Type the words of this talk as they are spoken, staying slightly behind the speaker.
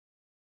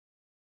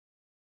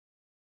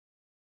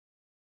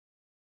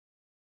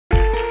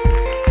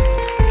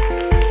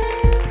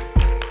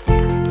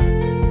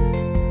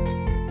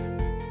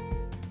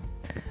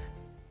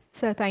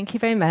So thank you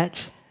very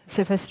much.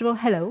 So first of all,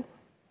 hello.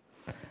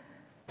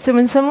 So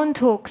when someone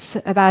talks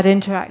about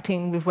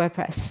interacting with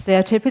WordPress, they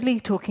are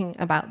typically talking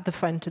about the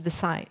front of the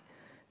site,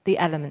 the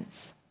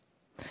elements.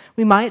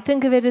 We might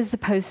think of it as the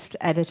post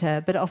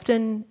editor, but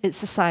often it's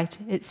the site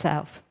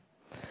itself.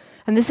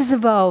 And this has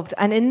evolved,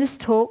 and in this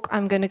talk,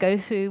 I'm going to go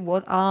through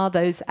what are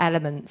those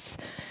elements.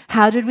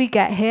 How did we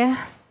get here?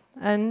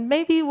 And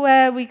maybe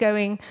where are we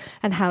going,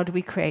 and how do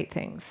we create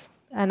things?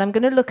 And I'm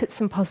going to look at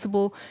some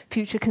possible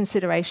future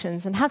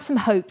considerations and have some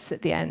hopes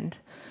at the end.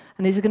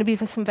 And these are going to be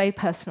for some very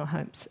personal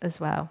hopes as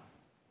well.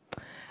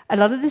 A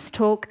lot of this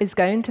talk is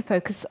going to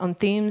focus on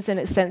themes and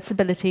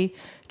extensibility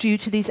due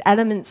to these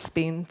elements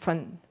being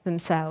front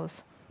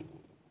themselves.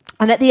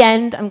 And at the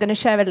end, I'm going to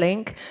share a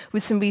link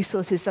with some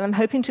resources that I'm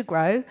hoping to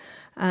grow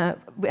and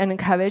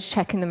encourage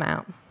checking them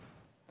out.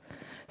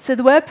 So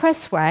the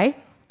WordPress way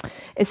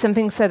is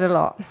something said a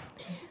lot.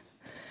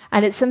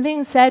 And it's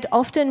something said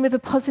often with a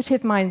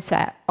positive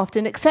mindset,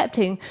 often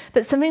accepting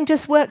that something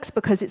just works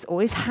because it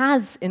always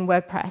has in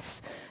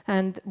WordPress.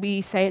 And we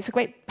say it's a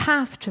great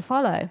path to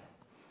follow.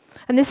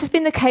 And this has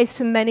been the case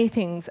for many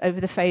things over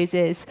the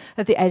phases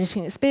of the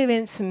editing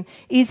experience, from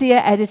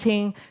easier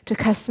editing to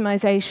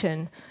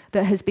customization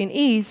that has been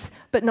eased,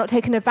 but not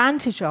taken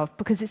advantage of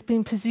because it's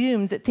been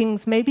presumed that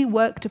things maybe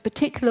worked a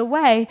particular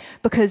way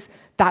because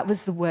that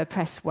was the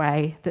WordPress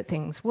way that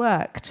things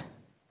worked.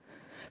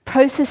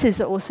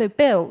 Processes are also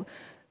built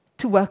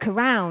to work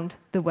around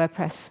the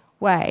WordPress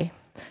way,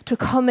 to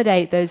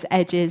accommodate those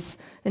edges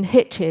and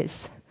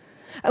hitches.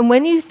 And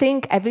when you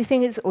think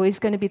everything is always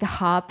going to be the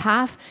hard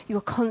path, you're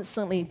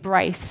constantly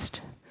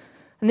braced.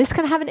 And this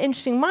can have an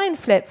interesting mind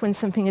flip when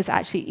something is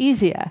actually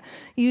easier.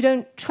 You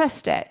don't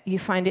trust it. You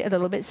find it a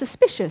little bit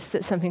suspicious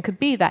that something could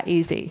be that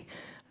easy.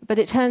 But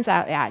it turns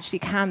out it actually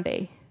can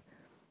be.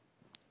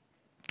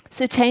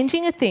 So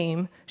changing a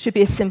theme should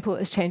be as simple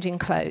as changing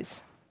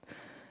clothes.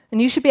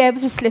 And you should be able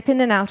to slip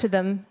in and out of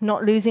them,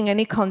 not losing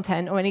any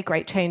content or any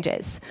great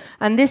changes.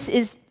 And this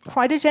is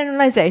quite a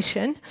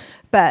generalization,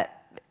 but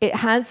it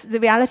has the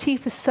reality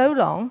for so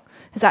long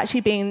has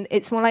actually been,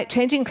 it's more like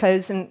changing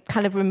clothes and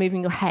kind of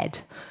removing your head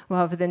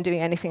rather than doing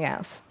anything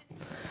else.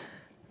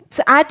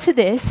 So add to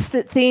this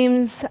that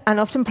themes and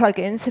often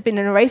plugins have been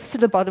in a race to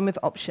the bottom with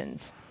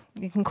options.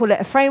 You can call it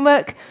a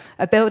framework,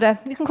 a builder,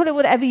 you can call it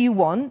whatever you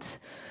want,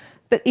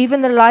 but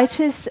even the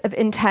lightest of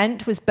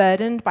intent was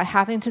burdened by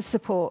having to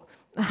support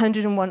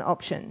 101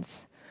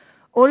 options.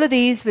 All of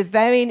these with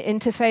varying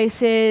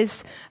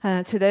interfaces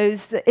to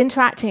those that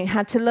interacting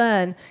had to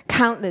learn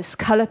countless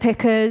color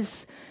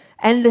pickers,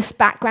 endless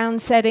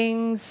background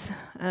settings,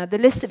 the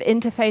list of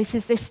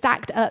interfaces, they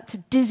stacked up to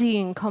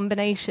dizzying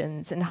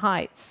combinations and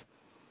heights.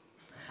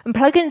 And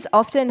plugins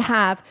often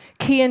have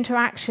key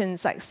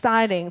interactions like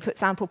styling, for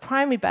example,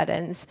 primary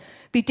buttons,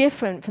 be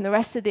different from the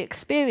rest of the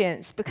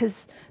experience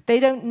because they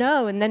don't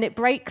know and then it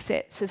breaks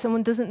it, so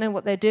someone doesn't know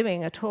what they're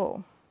doing at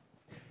all.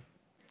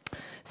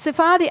 So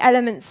far, the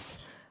elements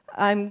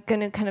I'm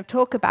going to kind of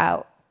talk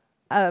about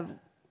are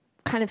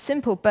kind of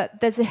simple, but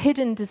there's a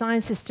hidden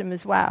design system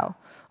as well.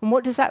 And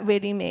what does that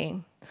really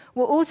mean?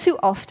 Well, all too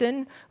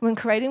often, when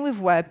creating with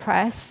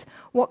WordPress,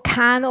 what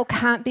can or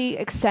can't be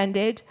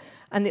extended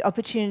and the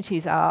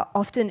opportunities are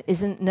often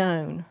isn't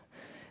known.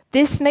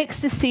 This makes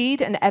the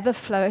seed and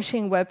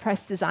ever-flourishing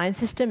WordPress design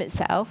system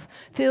itself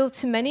feel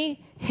to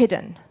many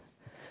hidden.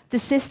 The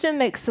system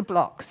makes the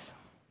blocks.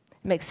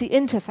 Makes the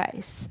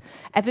interface.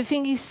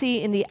 Everything you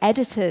see in the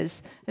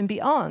editors and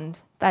beyond,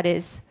 that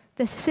is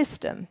the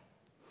system.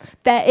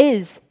 There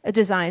is a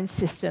design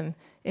system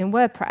in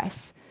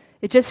WordPress.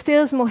 It just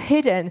feels more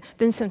hidden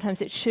than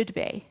sometimes it should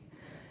be.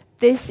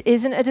 This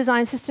isn't a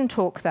design system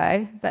talk,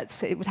 though.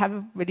 It would have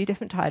a really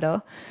different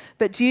title.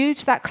 But due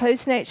to that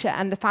close nature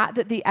and the fact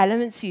that the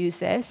elements use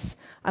this,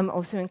 I'm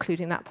also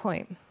including that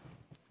point.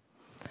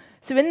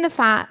 So in the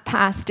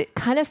past, it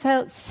kind of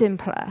felt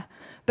simpler.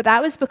 But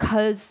that was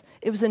because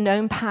it was a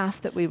known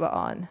path that we were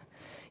on.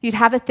 You'd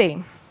have a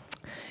theme.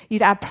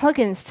 You'd add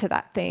plugins to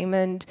that theme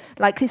and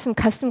likely some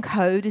custom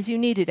code as you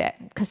needed it.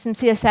 Custom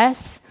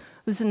CSS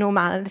was a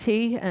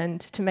normality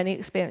and to many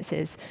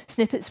experiences.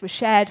 Snippets were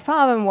shared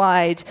far and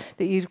wide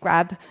that you'd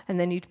grab and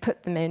then you'd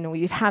put them in, or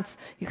you'd have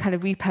your kind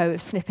of repo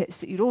of snippets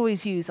that you'd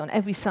always use on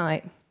every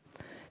site.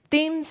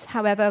 Themes,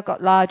 however,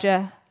 got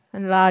larger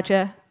and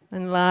larger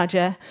and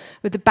larger,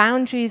 with the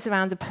boundaries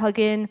around the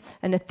plugin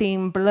and the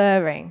theme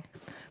blurring.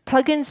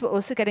 Plugins were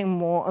also getting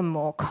more and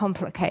more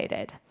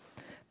complicated,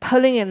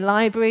 pulling in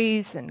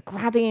libraries and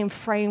grabbing in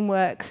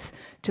frameworks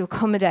to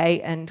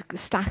accommodate and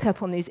stack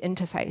up on these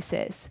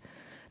interfaces.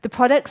 The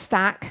product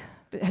stack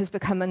has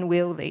become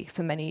unwieldy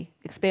for many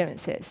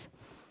experiences.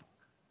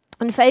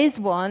 And phase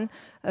one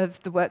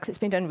of the work that's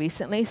been done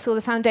recently saw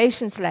the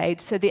foundations laid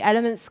so the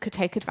elements could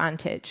take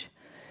advantage.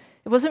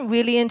 It wasn't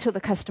really until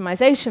the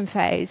customization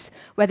phase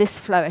where this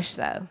flourished,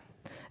 though.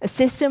 A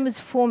system was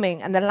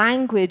forming, and the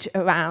language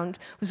around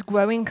was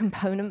growing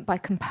component by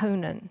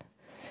component.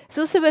 It's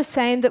also worth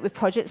saying that with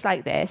projects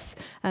like this,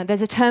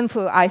 there's a term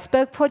for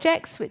iceberg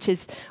projects, which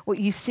is what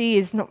you see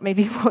is not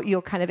maybe what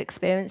you're kind of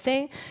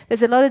experiencing.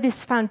 There's a lot of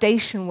this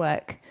foundation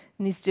work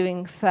needs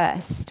doing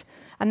first.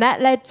 And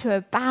that led to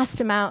a vast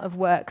amount of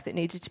work that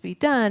needed to be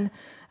done,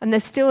 and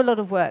there's still a lot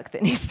of work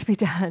that needs to be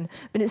done,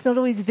 but it's not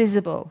always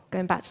visible,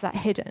 going back to that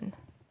hidden.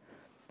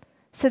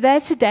 So there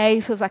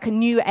today feels like a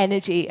new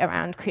energy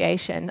around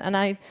creation, and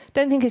I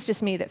don't think it's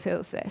just me that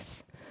feels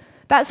this.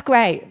 That's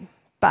great,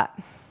 but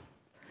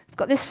I've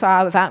got this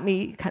far without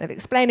me kind of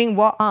explaining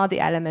what are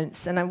the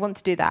elements, and I want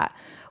to do that.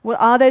 What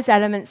are those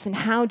elements, and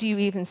how do you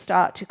even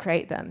start to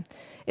create them?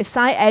 If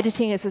site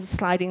editing is a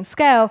sliding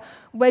scale,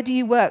 where do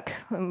you work?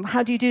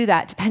 How do you do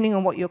that, depending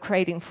on what you're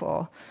creating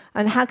for?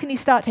 And how can you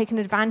start taking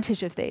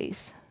advantage of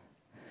these?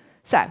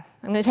 So I'm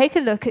going to take a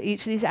look at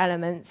each of these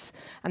elements,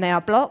 and they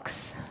are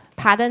blocks,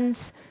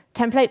 patterns,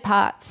 template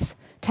parts,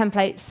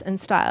 templates, and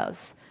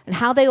styles, and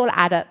how they all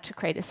add up to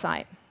create a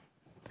site.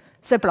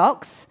 So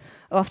blocks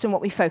are often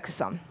what we focus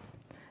on,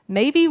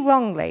 maybe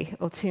wrongly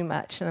or too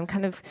much, and I'm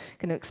kind of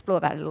going to explore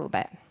that a little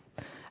bit.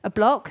 A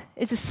block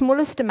is the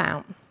smallest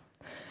amount,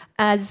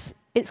 as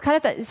it's kind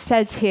of that it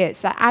says here,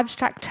 it's that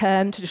abstract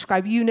term to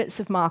describe units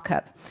of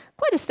markup.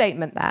 Quite a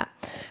statement, that.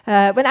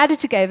 When added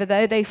together,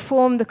 though, they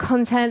form the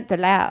content, the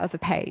layout of a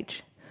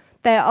page.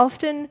 They are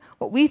often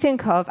what we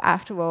think of,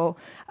 after all,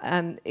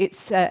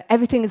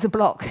 everything is a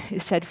block,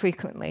 is said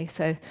frequently,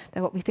 so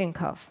they're what we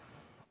think of.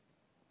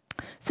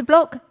 So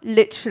block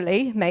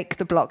literally make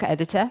the block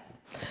editor,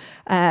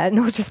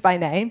 not just by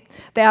name.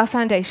 They are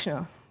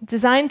foundational.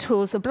 Design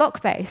tools are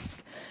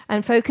block-based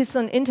and focus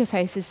on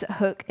interfaces that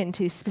hook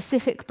into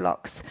specific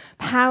blocks,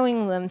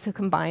 powering them to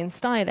combine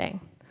styling.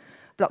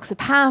 Blocks are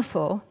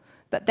powerful,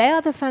 but they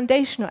are the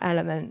foundational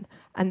element,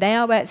 and they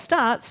are where it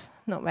starts,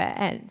 not where it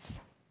ends.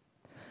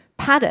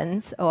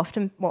 Patterns are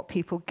often what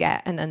people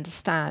get and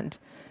understand.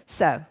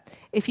 So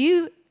if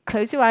you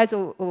close your eyes,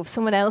 or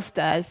someone else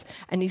does,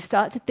 and you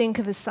start to think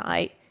of a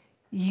site,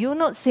 you're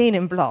not seen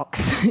in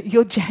blocks.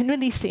 You're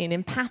generally seen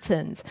in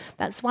patterns.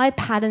 That's why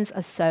patterns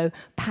are so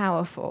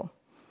powerful.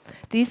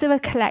 These are a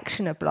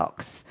collection of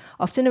blocks,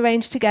 often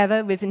arranged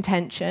together with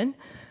intention,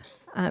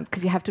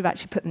 because you have to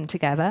actually put them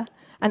together,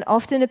 and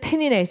often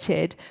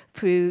opinionated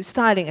through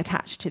styling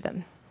attached to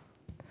them.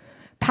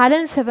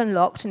 Patterns have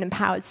unlocked and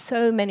empowered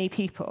so many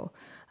people.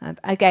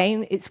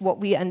 Again, it's what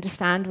we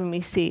understand when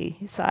we see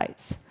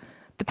sites.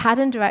 The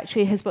pattern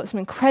directory has brought some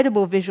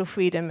incredible visual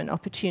freedom and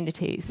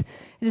opportunities.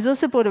 It has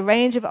also brought a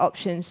range of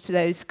options to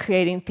those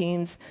creating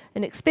themes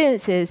and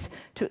experiences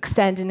to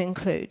extend and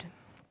include.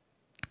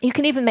 You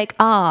can even make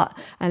art,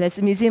 and there's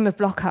a museum of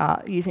block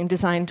art using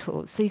design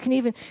tools, so you can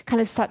even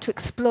kind of start to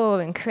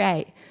explore and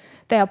create.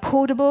 They are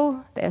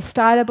portable, they are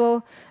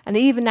stylable, and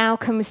they even now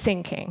come with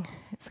syncing.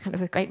 It's kind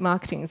of a great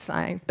marketing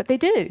sign, but they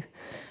do.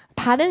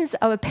 Patterns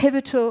are a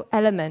pivotal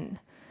element,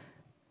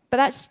 but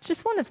that's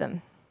just one of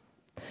them.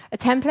 A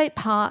template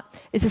part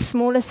is a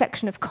smaller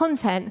section of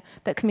content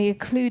that can be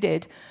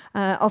included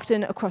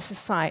often across the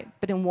site,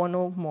 but in one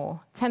or more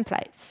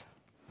templates.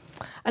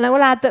 And I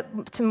will add that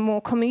some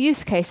more common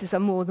use cases are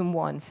more than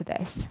one for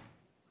this.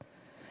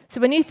 So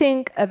when you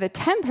think of a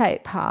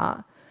template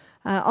part,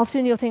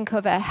 often you'll think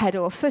of a header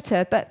or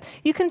footer, but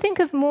you can think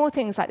of more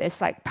things like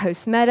this, like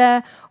post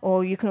meta,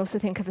 or you can also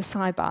think of a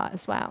sidebar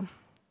as well.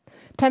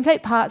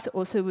 Template parts are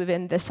also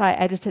within the site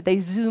editor. They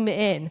zoom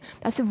in.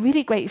 That's a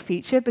really great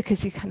feature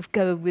because you kind of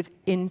go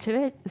into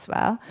it as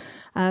well,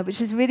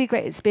 which is a really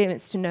great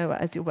experience to know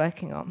as you're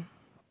working on.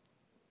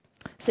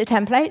 So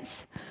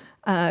templates,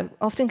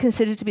 often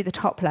considered to be the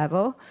top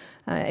level,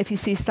 if you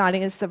see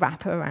styling as the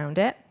wrapper around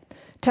it.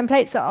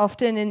 Templates are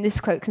often, in this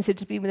quote, considered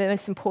to be the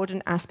most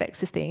important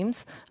aspects of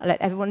themes. I'll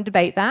let everyone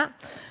debate that.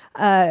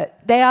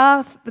 They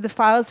are the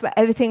files where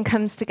everything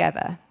comes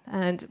together.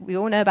 And we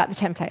all know about the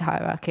template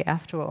hierarchy,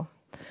 after all.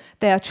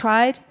 They are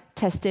tried,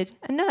 tested,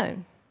 and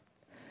known.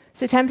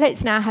 So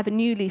templates now have a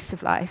new lease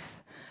of life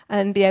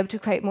and be able to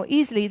create more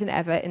easily than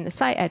ever in the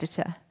site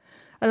editor.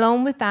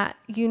 Along with that,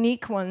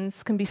 unique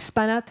ones can be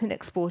spun up and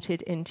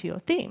exported into your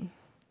theme.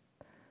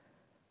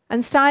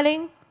 And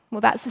styling,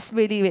 well, that's this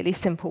really, really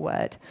simple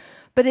word.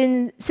 But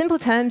in simple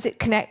terms, it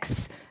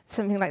connects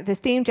something like the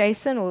theme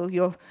JSON,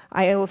 or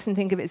I often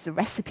think of it as the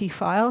recipe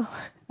file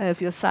of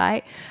your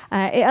site.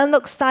 It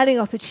unlocks styling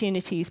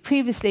opportunities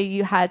previously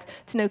you had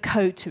to know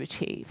code to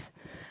achieve.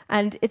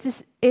 And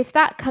if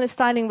that kind of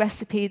styling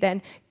recipe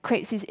then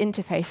creates these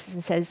interfaces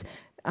and says,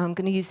 I'm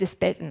going to use this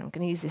bit and I'm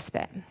going to use this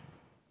bit.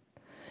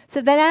 So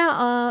there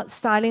are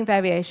styling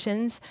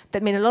variations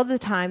that mean a lot of the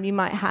time you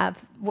might have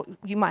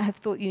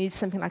thought you need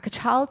something like a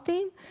child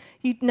theme.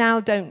 You now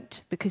don't,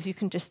 because you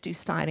can just do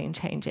styling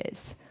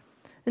changes.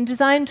 And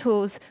design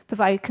tools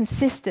provide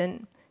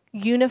consistent,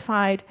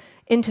 unified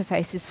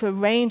interfaces for a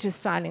range of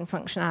styling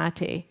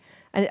functionality,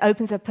 and it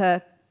opens up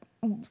a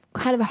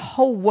kind of a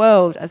whole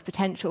world of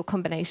potential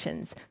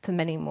combinations for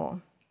many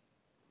more.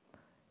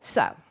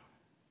 So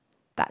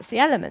that's the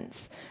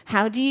elements.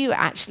 How do you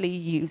actually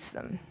use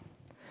them?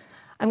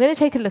 I'm going to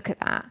take a look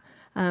at that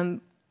and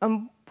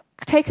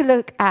take a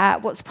look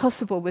at what's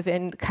possible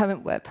within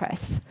current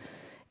WordPress.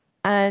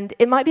 And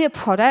it might be a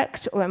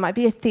product or it might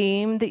be a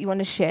theme that you want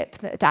to ship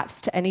that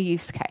adapts to any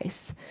use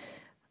case.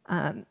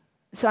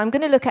 So I'm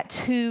going to look at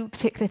two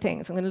particular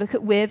things. I'm going to look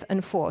at with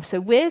and for. So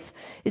with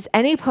is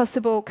any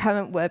possible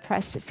current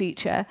WordPress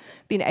feature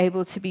being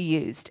able to be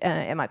used.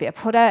 It might be a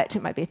product,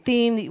 it might be a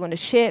theme that you want to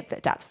ship that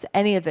adapts to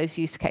any of those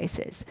use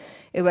cases.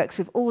 It works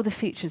with all the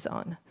features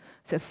on.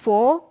 So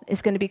for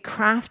is going to be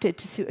crafted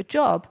to suit a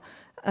job,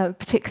 a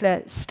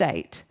particular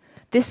state.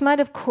 This might,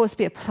 of course,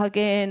 be a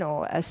plugin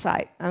or a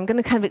site. I'm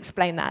going to kind of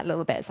explain that a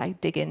little bit as I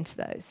dig into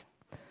those.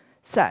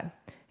 So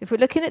if we're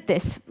looking at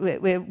this,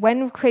 when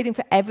we're creating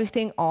for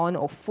everything on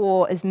or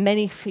for as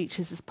many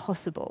features as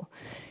possible,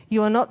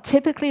 you are not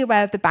typically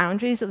aware of the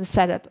boundaries of the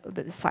setup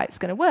that the site's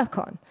going to work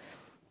on.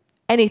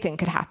 Anything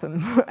could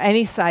happen.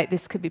 Any site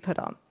this could be put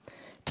on.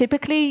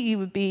 Typically, you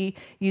would be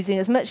using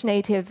as much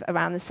native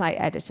around the site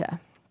editor.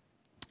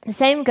 The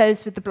same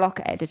goes with the block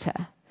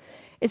editor.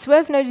 It's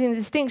worth noting the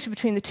distinction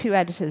between the two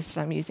editors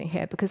that I'm using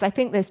here, because I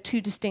think there's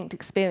two distinct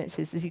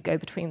experiences as you go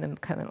between them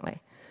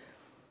currently.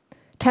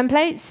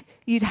 Templates,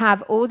 you'd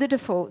have all the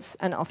defaults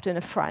and often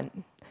a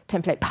front.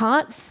 Template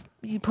parts,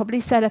 you probably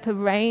set up a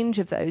range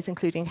of those,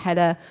 including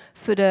header,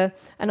 footer,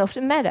 and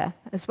often meta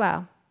as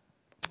well.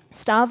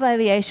 Style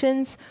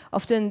variations,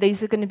 often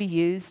these are going to be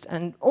used,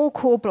 and all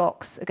core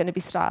blocks are going to be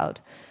styled.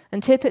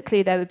 And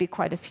typically, there would be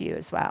quite a few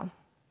as well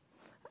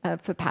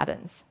for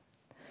patterns.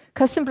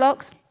 Custom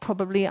blocks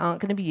probably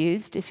aren't going to be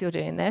used if you're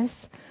doing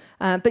this,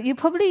 but you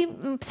probably,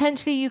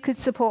 potentially, you could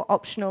support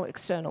optional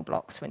external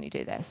blocks when you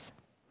do this.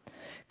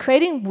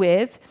 Creating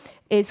with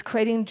is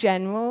creating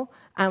general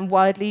and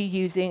widely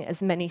using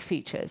as many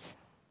features.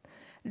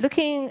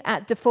 Looking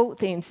at default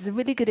themes is a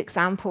really good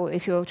example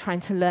if you're trying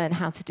to learn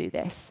how to do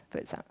this, for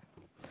example.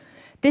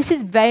 This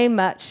is very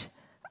much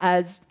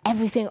as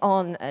everything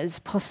on as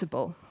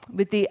possible,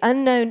 with the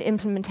unknown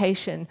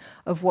implementation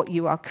of what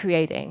you are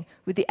creating,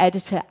 with the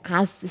editor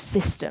as the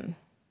system.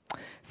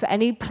 For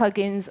any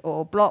plugins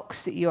or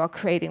blocks that you are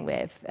creating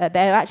with,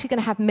 they're actually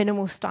going to have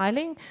minimal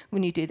styling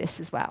when you do this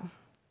as well.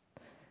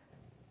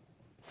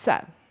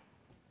 So,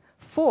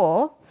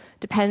 for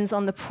depends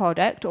on the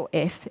product or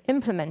if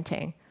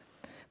implementing.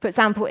 For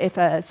example, if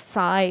a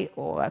site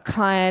or a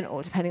client,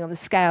 or depending on the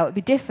scale, it would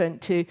be different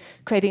to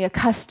creating a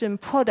custom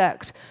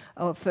product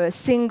or for a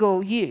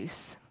single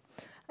use.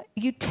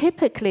 You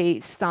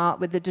typically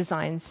start with the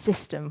design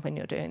system when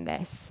you're doing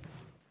this.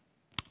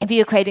 If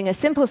you're creating a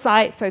simple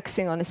site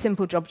focusing on a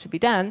simple job to be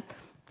done,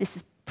 this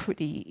is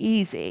pretty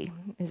easy.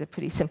 It's a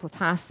pretty simple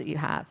task that you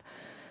have.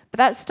 But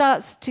that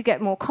starts to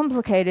get more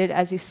complicated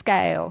as you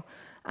scale,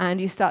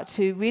 and you start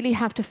to really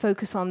have to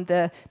focus on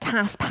the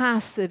task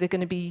paths that are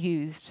going to be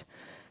used.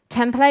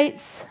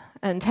 Templates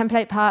and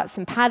template parts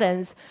and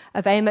patterns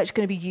are very much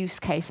going to be use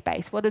case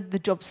based. What are the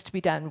jobs to be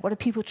done? What are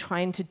people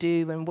trying to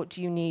do, and what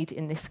do you need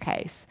in this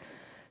case?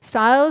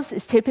 Styles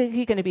is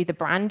typically going to be the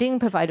branding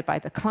provided by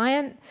the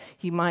client.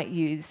 You might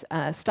use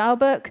a style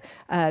book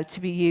to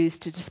be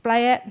used to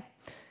display it.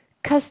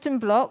 Custom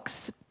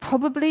blocks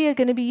probably are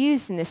going to be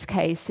used in this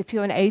case. If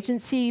you're an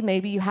agency,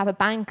 maybe you have a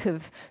bank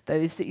of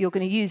those that you're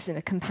going to use in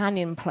a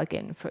companion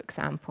plugin, for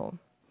example.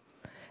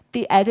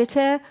 The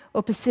editor,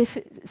 or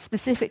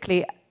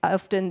specifically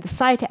often the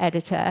site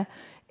editor,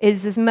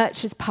 is as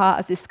much as part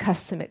of this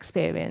custom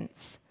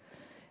experience.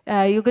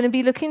 You're going to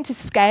be looking to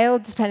scale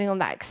depending on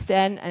that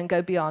extent and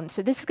go beyond.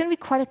 So this is going to be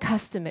quite a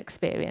custom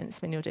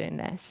experience when you're doing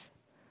this.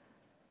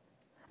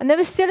 And there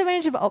is still a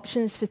range of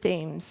options for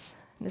themes.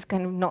 Let's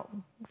kind of not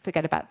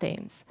forget about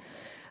themes.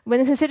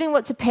 When considering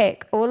what to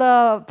pick, all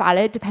are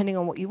valid depending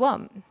on what you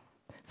want.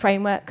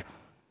 Framework,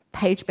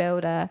 page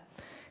builder,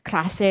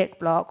 classic,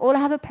 block, all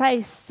have a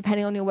place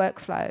depending on your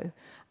workflow.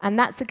 And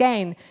that's,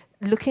 again,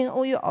 looking at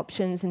all your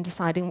options and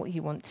deciding what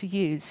you want to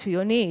use for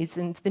your needs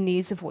and for the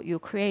needs of what you're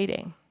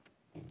creating.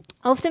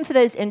 Often for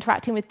those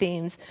interacting with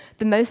themes,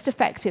 the most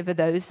effective are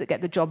those that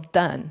get the job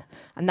done.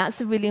 And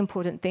that's a really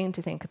important thing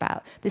to think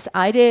about. This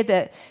idea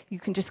that you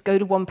can just go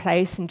to one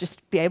place and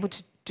just be able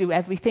to do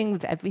everything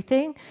with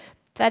everything,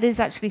 that is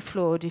actually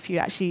flawed if you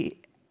actually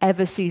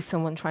ever see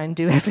someone try and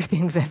do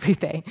everything with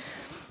everything.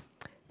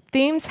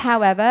 Themes,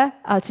 however,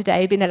 are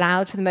today being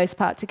allowed for the most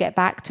part to get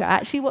back to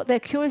actually what they're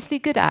curiously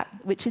good at,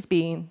 which is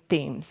being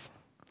themes.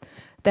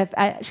 They're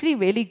actually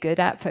really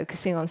good at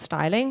focusing on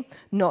styling,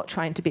 not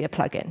trying to be a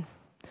plugin.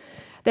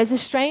 There's a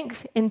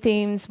strength in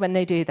themes when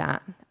they do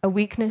that, a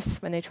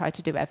weakness when they try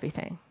to do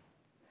everything.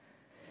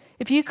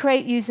 If you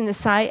create using the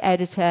site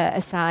editor,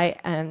 a site,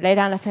 lay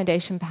down a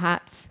foundation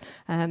perhaps,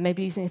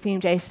 maybe using a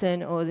theme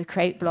JSON or the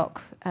create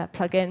block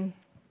plugin,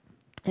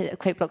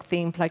 create block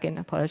theme plugin,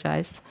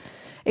 apologize.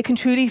 It can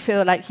truly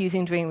feel like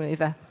using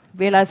Dreamweaver.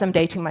 Realize I'm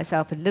dating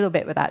myself a little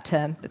bit with that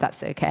term, but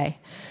that's okay.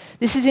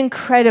 This is an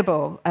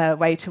incredible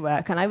way to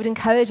work, and I would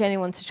encourage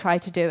anyone to try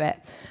to do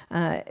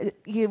it.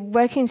 You're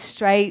working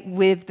straight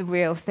with the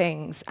real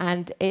things,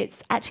 and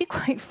it's actually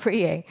quite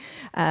freeing.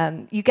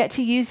 You get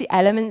to use the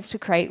elements to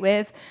create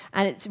with,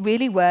 and it's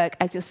really work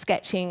as your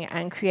sketching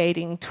and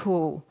creating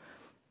tool.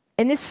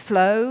 In this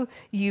flow,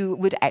 you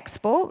would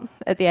export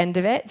at the end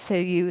of it, so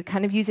you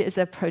kind of use it as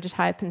a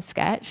prototype and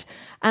sketch.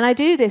 And I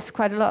do this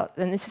quite a lot,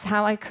 and this is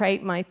how I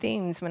create my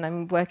themes when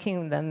I'm working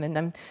with them and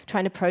I'm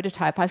trying to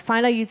prototype. I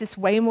find I use this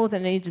way more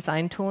than any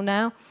design tool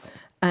now,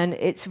 and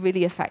it's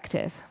really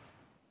effective.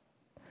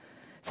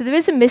 So there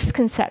is a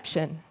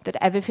misconception that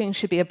everything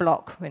should be a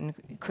block when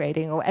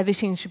creating, or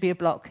everything should be a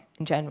block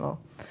in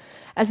general.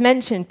 As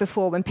mentioned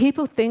before, when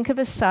people think of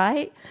a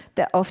site,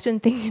 they're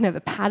often thinking of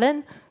a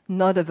pattern,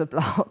 not of a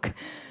block.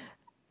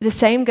 The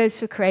same goes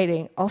for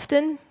creating.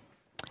 Often,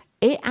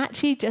 it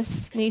actually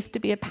just needs to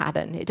be a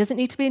pattern. It doesn't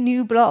need to be a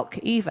new block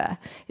either.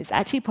 It's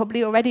actually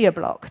probably already a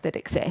block that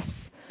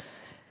exists.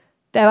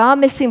 There are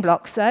missing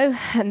blocks, though,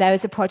 and there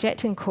is a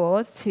project in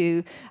core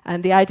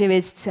and the idea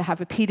is to have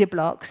repeated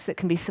blocks that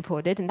can be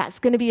supported, and that's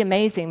going to be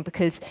amazing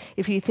because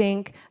if you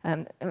think,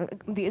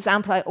 the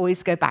example I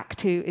always go back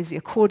to is the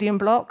accordion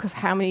block of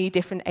how many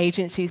different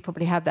agencies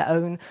probably have their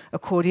own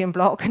accordion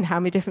block and how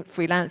many different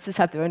freelancers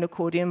have their own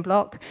accordion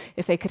block.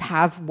 If they could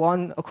have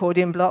one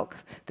accordion block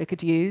they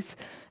could use,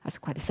 that's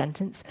quite a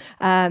sentence,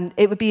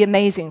 it would be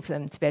amazing for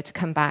them to be able to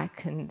come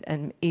back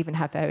and even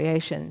have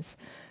variations.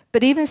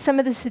 But even some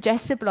of the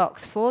suggested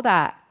blocks for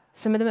that,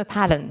 some of them are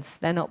patterns,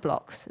 they're not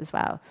blocks as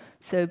well.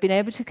 So being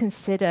able to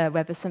consider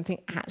whether something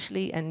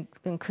actually and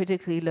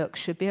critically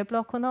should be a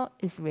block or not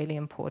is really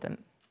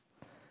important.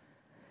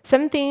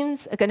 Some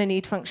themes are going to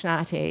need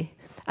functionality,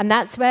 and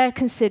that's where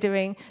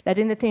considering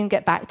letting the theme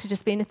get back to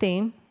just being a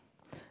theme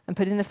and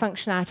putting the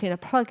functionality in a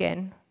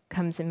plugin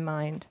comes in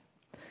mind.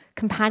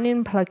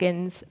 Companion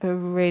plugins are a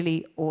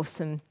really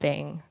awesome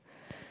thing.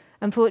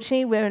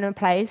 Unfortunately, we're in a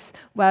place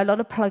where a lot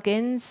of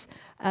plugins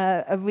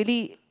are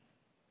really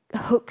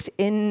hooked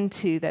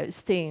into those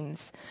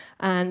themes.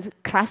 And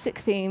classic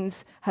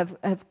themes have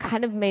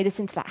kind of made us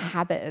into that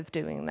habit of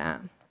doing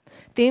that.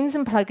 Themes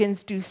and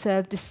plugins do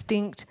serve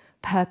distinct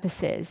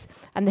purposes.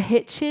 And the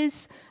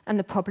hitches and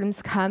the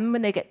problems come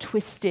when they get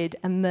twisted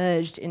and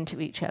merged into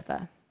each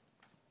other.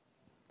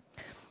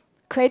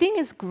 Creating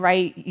is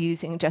great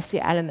using just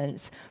the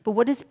elements, but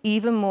what is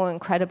even more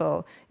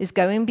incredible is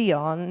going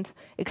beyond,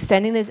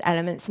 extending those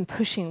elements and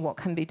pushing what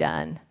can be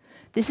done.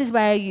 This is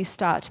where you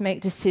start to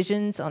make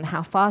decisions on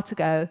how far to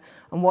go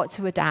and what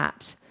to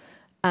adapt,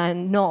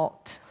 and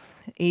not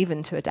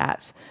even to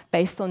adapt,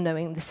 based on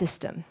knowing the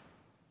system.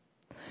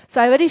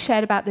 So I already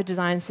shared about the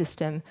design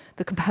system,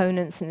 the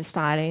components and the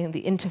styling,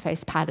 the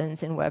interface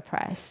patterns in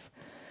WordPress.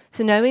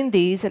 So knowing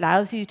these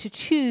allows you to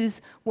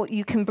choose what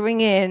you can bring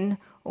in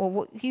or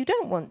what you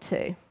don't want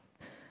to.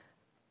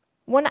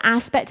 One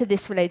aspect of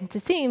this relating to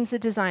themes are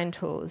design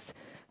tools.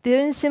 They're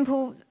in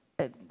simple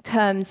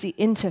terms the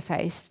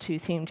interface to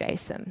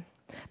theme.json.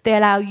 They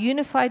allow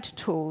unified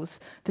tools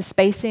for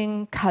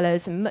spacing,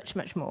 colors, and much,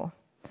 much more.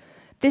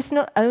 This is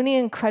not only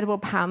incredible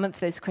empowerment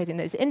for those creating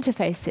those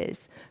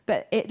interfaces,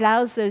 but it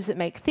allows those that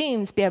make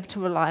themes be able to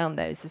rely on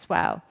those as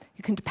well.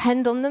 You can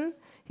depend on them,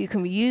 you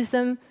can reuse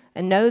them,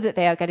 and know that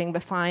they are getting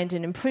refined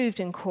and improved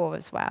in core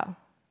as well.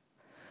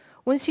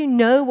 Once you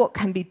know what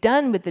can be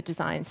done with the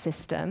design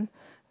system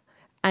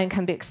and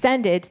can be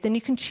extended, then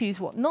you can choose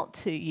what not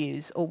to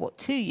use or what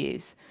to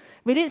use.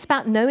 Really, it's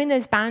about knowing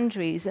those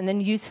boundaries and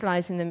then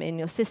utilizing them in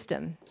your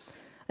system.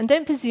 And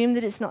don't presume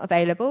that it's not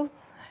available.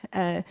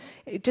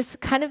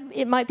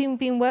 It might be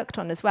being worked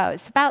on as well.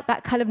 It's about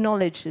that kind of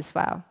knowledge as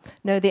well.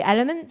 Know the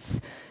elements,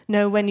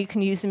 know when you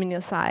can use them in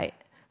your site.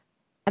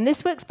 And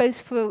this works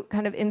both for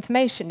kind of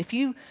information. If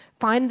you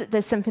find that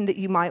there's something that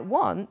you might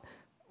want,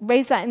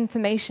 raise that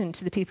information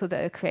to the people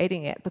that are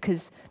creating it,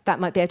 because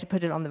that might be able to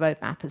put it on the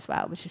roadmap as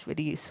well, which is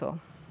really useful.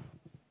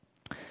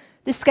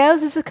 This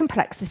scales as the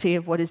complexity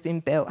of what has been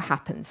built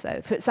happens,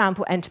 though. For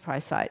example,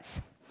 enterprise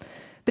sites.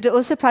 But it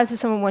also applies to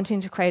someone wanting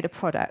to create a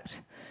product.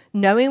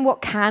 Knowing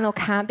what can or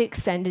can't be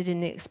extended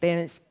in the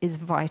experience is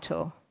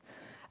vital.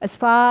 As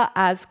far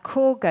as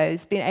core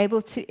goes, being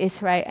able to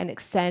iterate and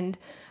extend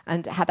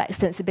and have that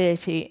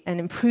extensibility and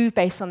improve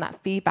based on that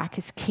feedback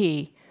is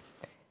key.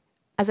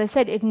 As I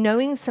said, if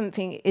knowing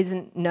something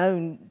isn't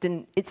known,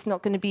 then it's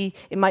not going to be,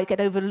 it might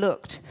get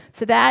overlooked.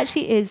 So there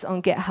actually is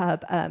on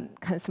GitHub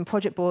kind of some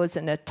project boards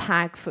and a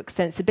tag for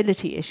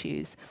extensibility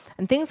issues.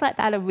 And things like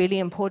that are really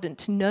important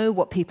to know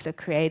what people are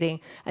creating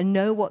and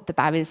know what the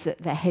barriers that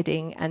they're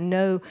hitting and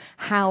know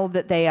how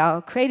that they are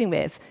creating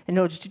with. In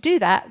order to do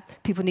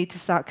that, people need to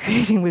start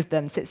creating with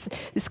them. So it's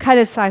this kind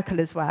of cycle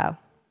as well.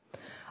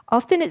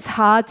 Often it's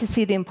hard to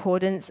see the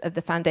importance of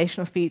the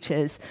foundational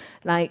features,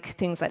 like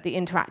things like the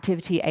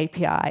interactivity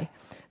API.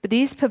 But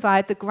these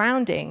provide the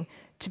grounding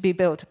to be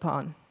built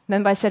upon.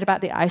 Remember I said about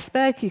the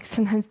iceberg? You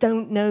sometimes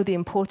don't know the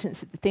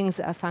importance of the things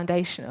that are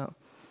foundational.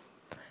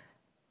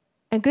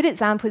 A good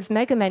example is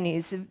mega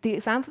menus. The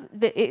example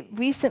that it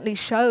recently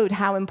showed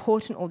how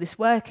important all this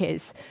work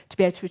is to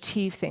be able to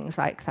achieve things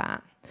like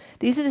that.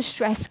 These are the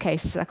stress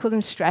cases. I call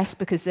them stress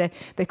because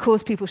they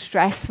cause people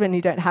stress when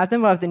you don't have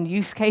them, rather than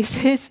use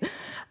cases,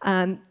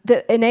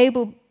 that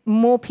enable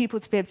more people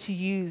to be able to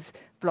use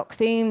block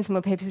themes,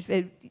 more people to be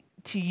able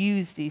to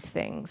use these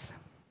things.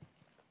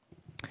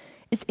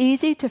 It's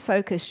easy to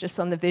focus just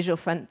on the visual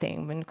front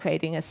thing when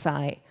creating a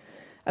site.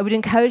 I would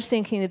encourage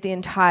thinking of the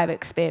entire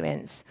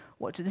experience.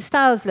 What do the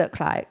styles look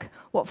like?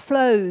 What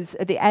flows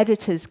are the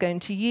editors going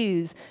to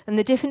use? And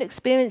the different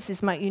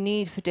experiences might you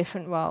need for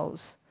different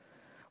roles?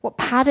 What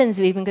patterns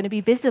are even going to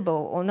be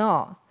visible or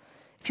not?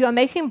 If you are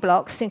making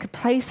blocks, think of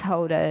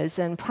placeholders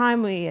and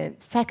primary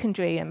and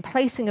secondary and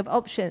placing of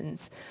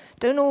options.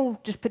 Don't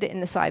all just put it in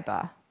the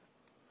sidebar.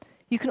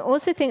 You can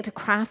also think to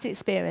craft the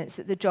experience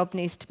that the job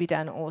needs to be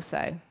done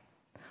also.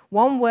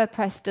 One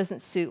WordPress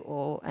doesn't suit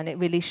all, and it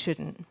really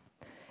shouldn't.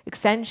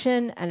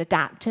 Extension and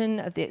adaptation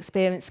of the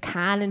experience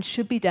can and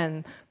should be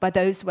done by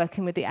those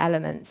working with the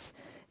elements.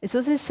 It's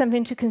also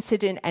something to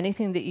consider in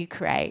anything that you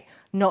create,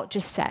 not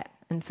just set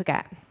and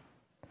forget.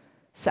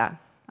 So,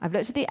 I've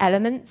looked at the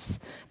elements,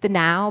 the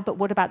now, but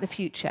what about the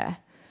future?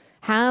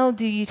 How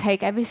do you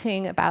take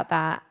everything about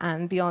that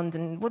and beyond,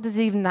 and what does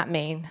even that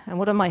mean? And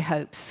what are my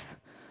hopes?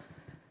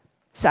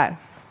 So,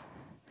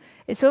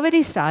 it's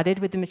already started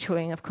with the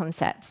maturing of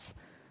concepts.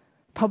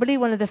 Probably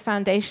one of the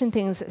foundation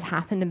things that's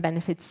happened and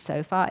benefited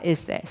so far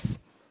is this.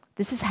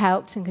 This has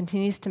helped and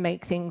continues to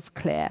make things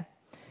clear.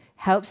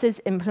 Helps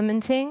those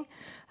implementing,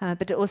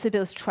 but it also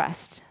builds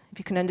trust. If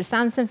you can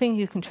understand something,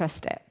 you can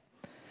trust it.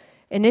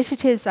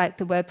 Initiatives like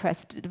the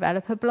WordPress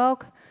developer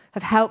blog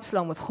have helped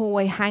along with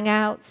hallway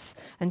hangouts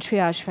and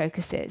triage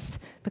focuses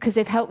because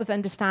they've helped with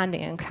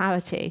understanding and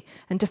clarity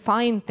and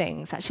define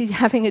things. Actually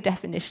having a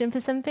definition for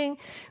something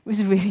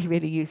was really,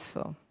 really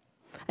useful.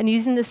 And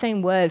using the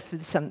same word for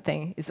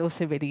something is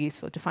also really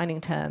useful, defining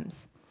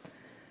terms.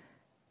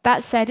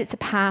 That said, it's a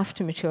path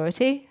to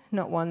maturity,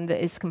 not one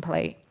that is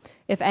complete.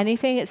 If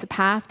anything, it's a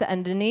path that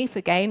underneath,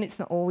 again, it's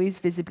not always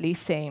visibly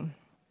seen.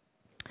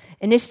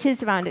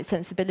 Initiatives around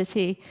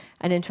accessibility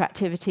and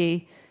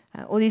interactivity,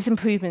 all these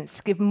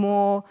improvements give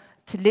more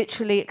to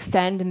literally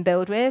extend and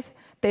build with.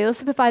 They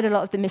also provide a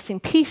lot of the missing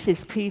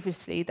pieces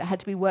previously that had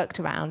to be worked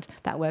around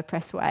that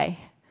WordPress way.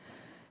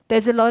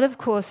 There's a lot, of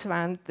course,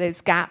 around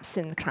those gaps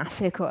in the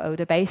classic or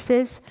older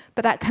bases,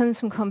 but that comes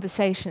from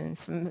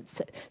conversations, from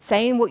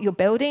saying what you're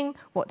building,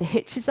 what the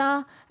hitches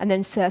are, and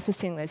then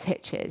surfacing those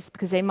hitches,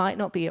 because they might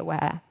not be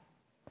aware.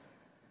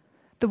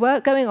 The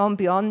work going on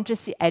beyond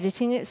just the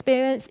editing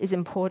experience is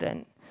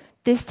important.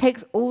 This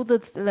takes all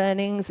the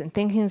learnings and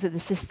thinkings of the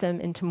system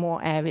into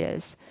more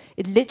areas.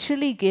 It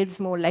literally gives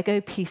more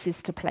Lego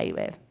pieces to play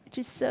with, which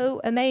is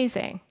so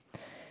amazing.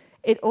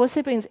 It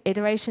also brings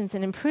iterations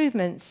and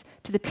improvements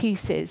to the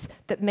pieces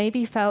that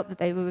maybe felt that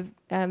they were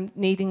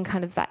needing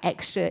kind of that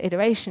extra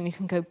iteration. You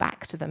can go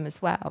back to them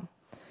as well.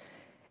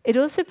 It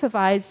also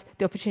provides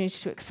the opportunity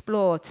to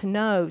explore, to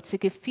know, to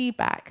give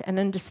feedback and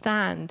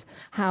understand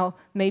how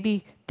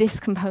maybe this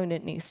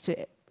component needs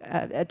to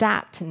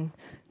adapt and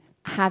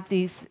have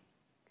these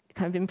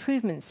kind of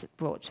improvements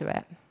brought to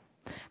it.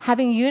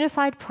 Having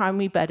unified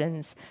primary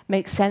buttons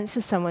makes sense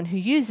for someone who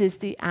uses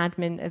the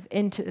admin of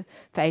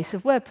interface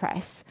of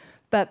WordPress,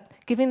 but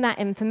giving that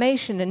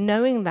information and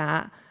knowing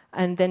that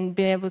and then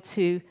being able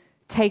to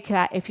take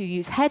that if you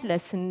use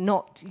headless and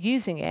not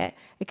using it,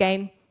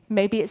 again,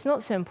 maybe it's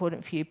not so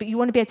important for you, but you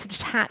want to be able to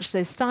detach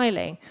those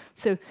styling.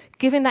 So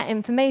giving that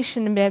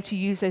information and be able to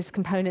use those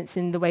components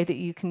in the way that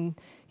you can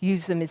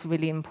use them is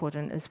really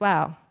important as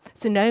well.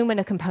 So knowing when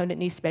a component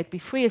needs to be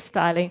free of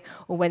styling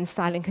or when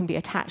styling can be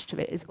attached to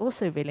it is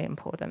also really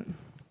important.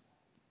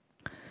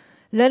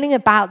 Learning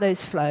about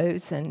those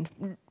flows and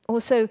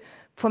also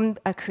from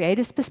a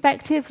creator's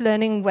perspective,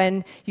 learning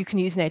when you can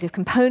use native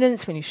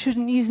components, when you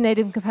shouldn't use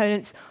native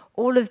components,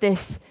 all of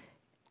this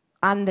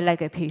and the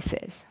Lego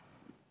pieces.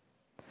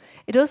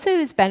 It also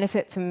is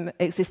benefit from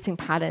existing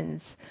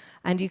patterns,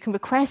 and you can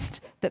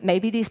request that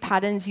maybe these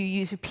patterns you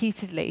use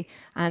repeatedly,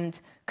 and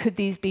could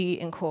these be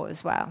in core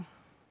as well?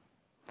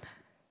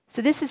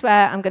 So this is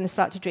where I'm going to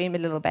start to dream a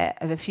little bit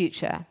of a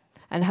future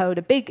and hold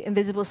a big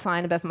invisible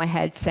sign above my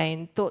head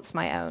saying, thoughts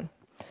my own.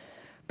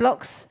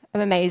 Blocks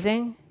are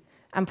amazing,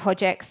 and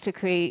projects to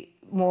create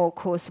more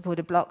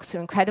core-supported blocks are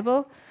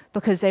incredible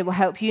because they will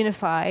help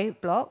unify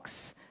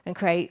blocks and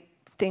create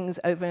things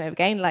over and over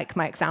again, like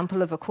my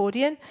example of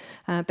accordion.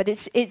 But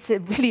it's a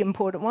really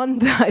important one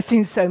that I've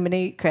seen so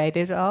many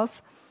created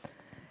of.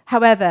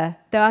 However,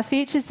 there are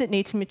features that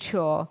need to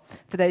mature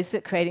for those that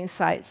are creating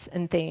sites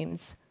and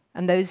themes,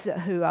 and those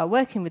who are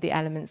working with the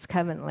elements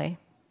currently.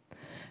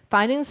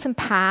 Finding some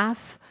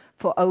path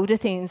for older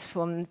things,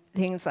 from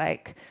things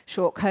like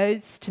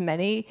shortcodes to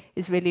many,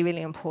 is really,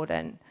 really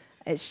important.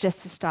 It's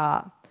just a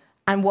start.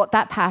 And what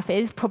that path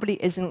is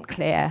probably isn't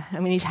clear,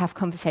 and we need to have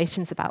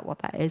conversations about what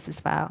that is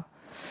as well.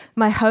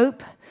 My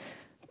hope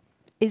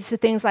is for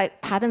things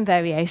like pattern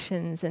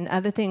variations and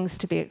other things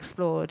to be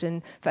explored,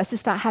 and for us to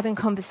start having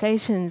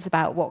conversations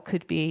about what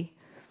could be.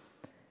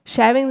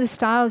 Sharing the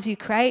styles you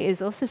create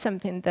is also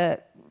something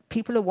that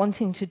people are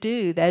wanting to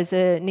do. There's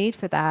a need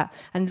for that,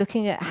 and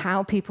looking at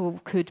how people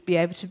could be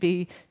able to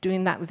be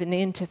doing that within the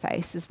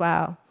interface as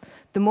well.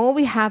 The more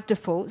we have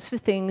defaults for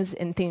things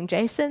in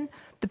theme.json,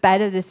 the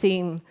better the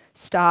theme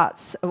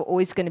starts are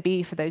always going to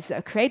be for those that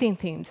are creating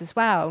themes as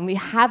well. And we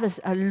have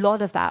a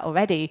lot of that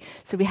already,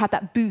 so we have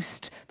that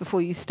boost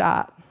before you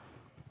start.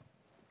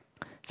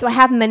 So I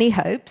have many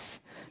hopes,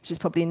 which is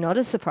probably not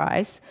a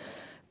surprise,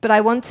 but I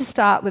want to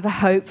start with a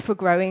hope for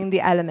growing the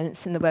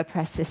elements in the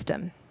WordPress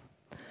system.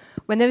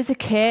 When there is a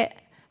kit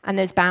and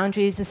there's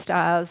boundaries of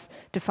styles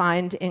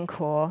defined in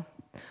core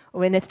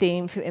or in a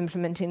theme for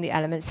implementing the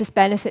elements, this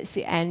benefits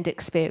the end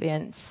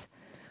experience.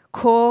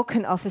 Core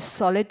can offer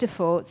solid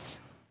defaults,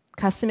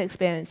 custom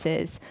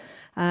experiences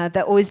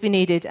that always be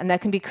needed, and there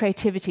can be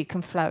creativity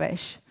can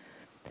flourish.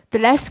 The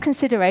less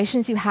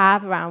considerations you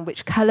have around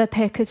which color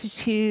picker to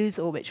choose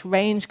or which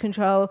range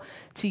control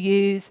to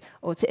use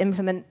or to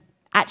implement,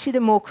 actually the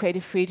more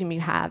creative freedom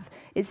you have.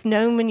 It's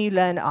known when you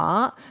learn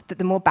art that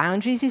the more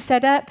boundaries you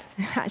set up,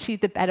 actually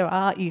the better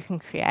art you can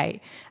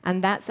create.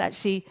 And that's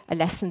actually a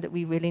lesson that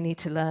we really need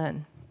to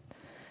learn.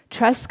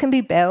 Trust can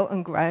be built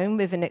and grown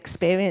with an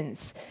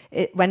experience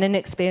when an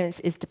experience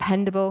is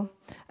dependable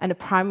and a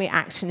primary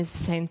action is the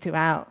same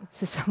throughout,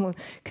 so someone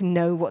can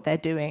know what they're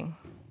doing.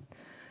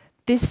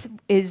 This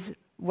is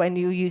when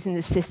you're using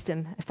the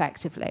system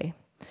effectively.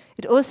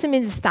 It also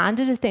means the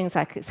standard of things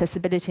like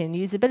accessibility and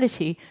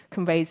usability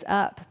can raise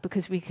up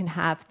because we can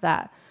have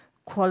that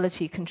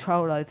quality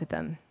control over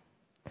them.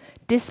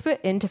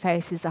 Disparate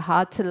interfaces are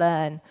hard to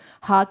learn,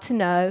 hard to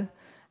know,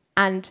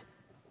 and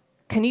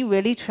can you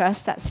really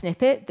trust that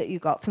snippet that you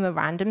got from a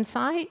random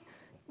site?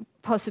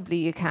 Possibly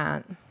you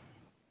can't.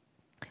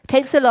 It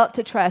takes a lot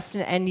to trust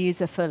an end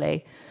user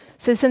fully.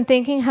 So some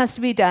thinking has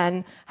to be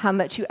done how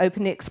much you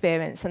open the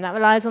experience, and that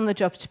relies on the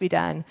job to be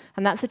done.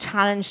 And that's a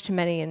challenge to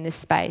many in this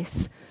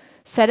space.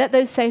 Set up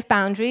those safe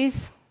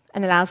boundaries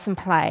and allow some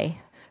play,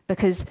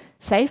 because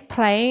safe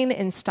playing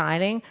in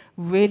styling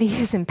really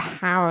is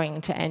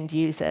empowering to end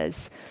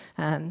users.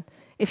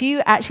 If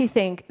you actually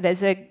think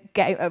there's a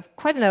game,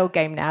 quite an old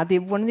game now,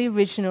 one of the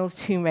original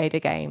Tomb Raider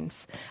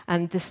games,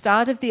 and the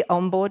start of the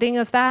onboarding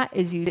of that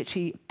is you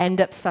literally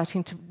end up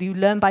you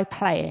learn by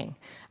playing.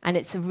 And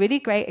it's a really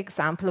great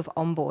example of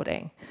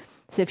onboarding.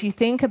 So if you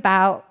think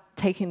about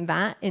taking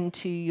that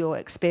into your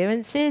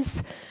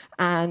experiences,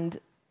 and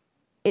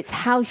it's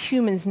how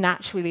humans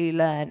naturally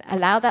learn,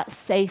 allow that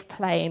safe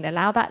playing,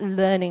 allow that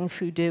learning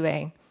through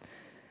doing.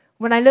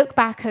 When I look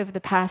back over the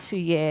past few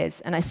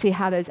years and I see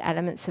how those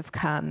elements have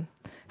come,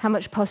 how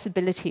much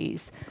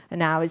possibilities are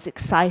now is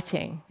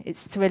exciting,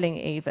 it's thrilling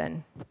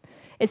even.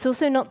 It's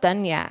also not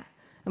done yet,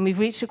 and we've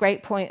reached a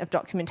great point of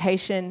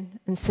documentation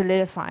and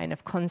solidifying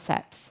of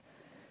concepts.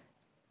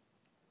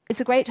 It's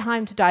a great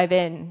time to dive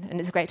in, and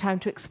it's a great time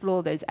to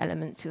explore those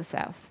elements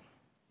yourself.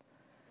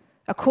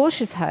 A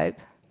cautious hope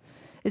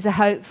is a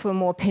hope for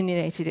more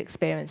opinionated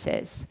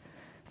experiences,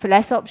 for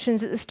less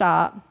options at the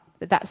start,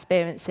 but that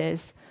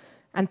experiences,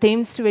 and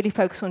themes to really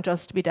focus on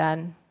jobs to be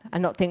done,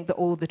 and not think that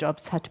all the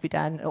jobs had to be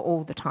done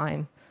all the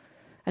time,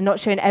 and not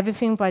showing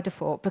everything by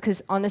default,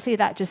 because honestly,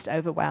 that just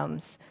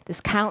overwhelms. There's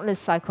countless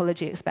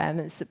psychology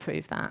experiments that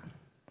prove that.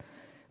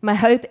 My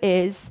hope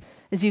is,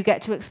 as you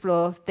get to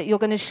explore, that you're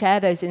going to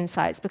share those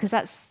insights, because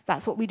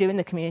that's what we do in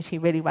the community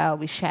really well.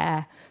 We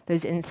share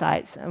those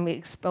insights, and we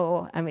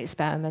explore, and we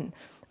experiment.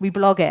 We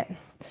blog it.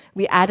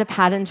 We add a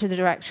pattern to the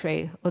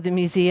directory or the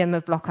Museum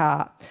of Block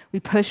Art. We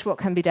push what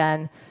can be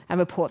done and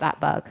report that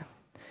bug.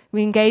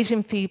 We engage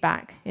in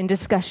feedback, in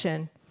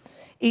discussion.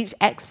 Each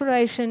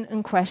exploration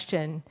and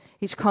question,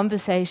 each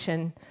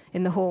conversation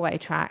in the hallway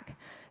track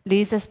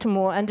leads us to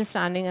more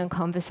understanding and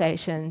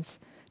conversations,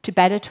 to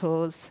better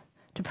tools,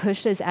 to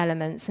push those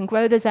elements and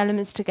grow those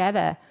elements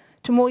together,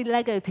 to more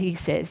Lego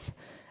pieces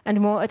and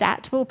more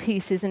adaptable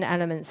pieces and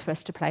elements for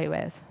us to play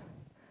with.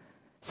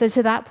 So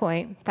to that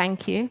point,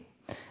 thank you.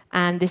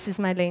 And this is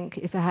my link.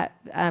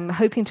 I'm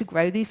hoping to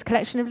grow these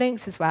collection of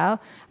links as well.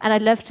 And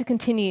I'd love to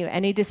continue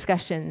any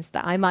discussions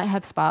that I might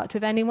have sparked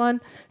with anyone.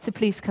 So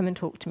please come and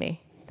talk to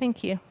me.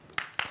 Thank you.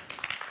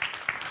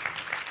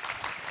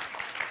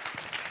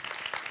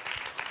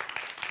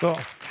 So,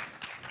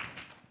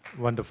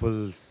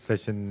 wonderful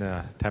session,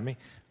 Tammy.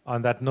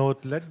 On that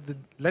note,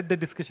 let the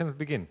discussions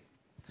begin.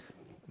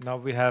 Now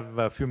we have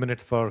a few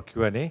minutes for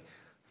Q&A.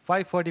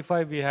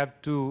 5:45, we have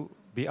to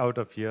be out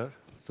of here.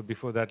 So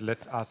before that,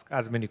 let's ask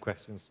as many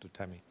questions to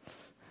Tammy.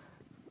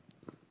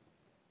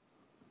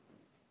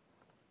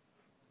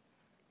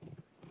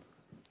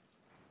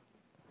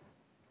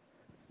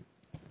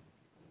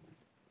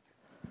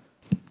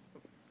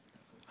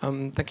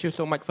 Thank you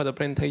so much for the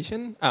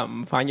presentation.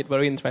 I find it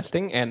very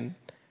interesting and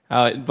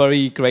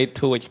very great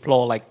to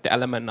explore like the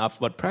element of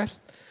WordPress.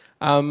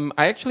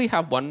 I actually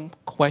have one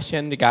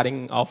question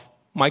regarding of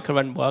my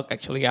current work.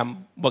 Actually,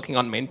 I'm working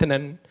on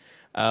maintenance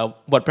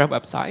WordPress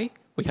website,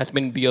 which has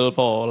been built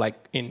for like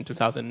in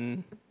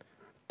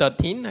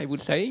 2013, I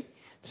would say.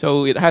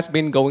 So it has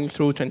been going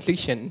through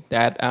transition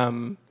that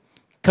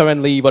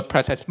currently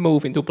WordPress has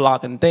moved into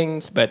blog and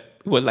things, but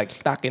we were like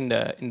stuck in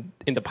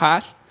the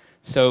past.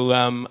 So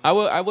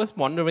I was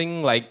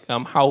wondering like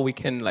how we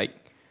can like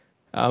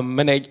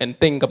manage and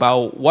think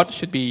about what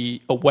should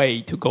be a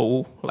way to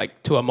go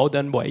like to a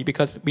modern way,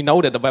 because we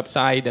know that the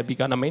website that we're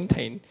gonna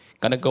maintain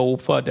gonna go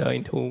further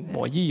into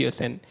more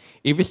years, and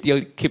if we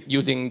still keep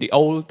using the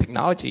old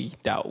technology,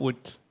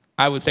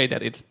 I would say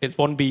that it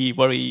won't be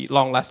very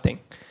long lasting.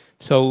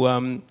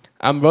 So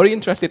I'm very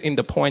interested in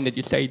the point that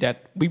you say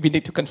that we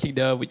need to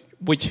consider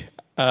which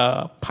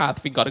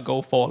path we got to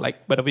go for, like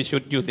whether we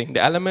should using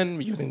the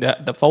element, using the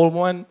default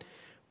one,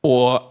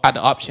 or other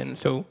options.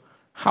 So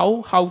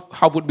how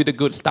would be the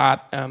good start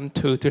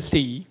to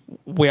see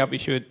where we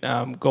should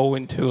go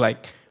into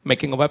like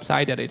making a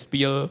website that is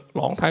built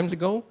long times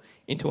ago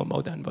into a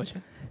modern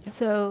version? Yeah.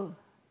 So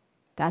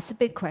that's a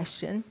big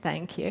question.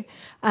 Thank you.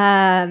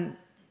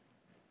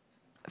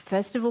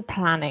 First of all,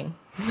 planning,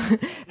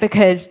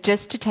 because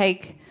just to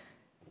take.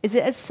 Is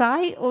it a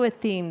site or a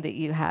theme that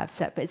you have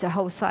set? But it's a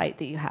whole site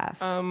that you have.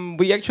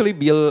 We actually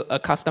build a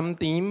custom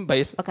theme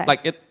based, okay.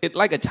 like it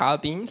like a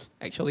child themes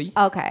actually.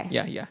 Okay.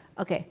 Yeah.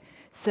 Okay.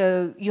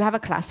 So you have a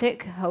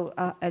classic whole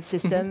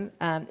system.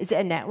 Is it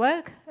a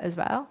network as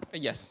well?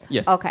 Yes.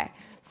 Okay.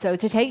 So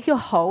to take your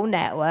whole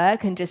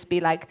network and just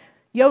be like,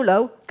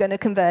 YOLO, gonna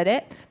convert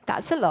it.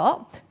 That's a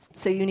lot.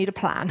 So you need a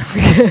plan.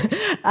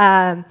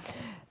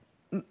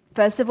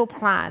 First of all,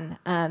 plan.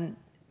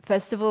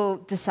 First of all,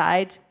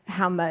 decide.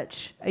 How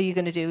much are you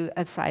going to do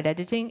of side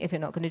editing? If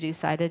you're not going to do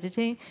side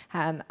editing,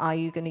 are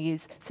you going to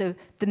use... So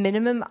the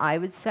minimum, I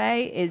would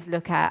say, is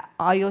look at,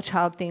 are your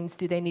child themes,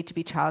 do they need to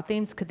be child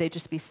themes? Could they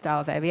just be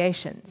style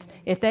variations?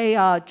 If they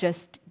are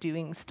just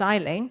doing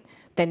styling,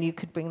 then you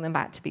could bring them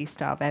back to be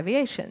style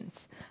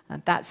variations.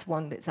 That's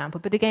one example.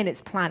 But again,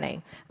 it's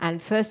planning.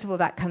 And first of all,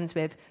 that comes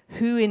with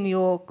who in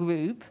your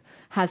group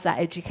has that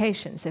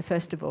education. So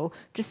first of all,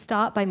 just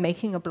start by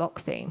making a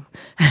block theme.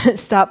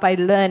 Start by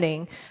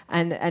learning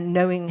and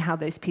knowing how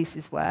those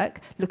pieces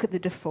work. Look at the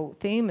default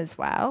theme as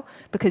well,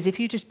 because if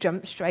you just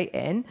jump straight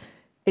in,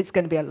 it's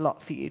going to be a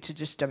lot for you to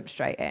just jump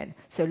straight in.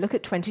 So look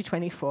at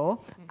 2024.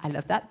 I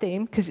love that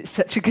theme because it's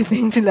such a good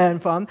thing to learn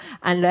from,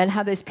 and learn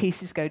how those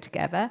pieces go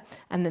together,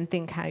 and then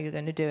think how you're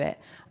going to do it.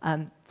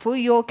 For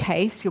your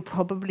case, you're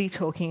probably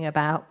talking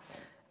about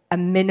a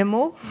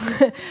minimal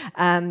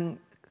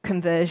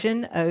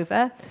conversion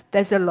over.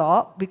 There's a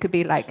lot. We could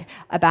be like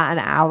about an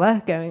hour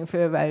going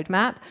through a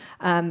roadmap,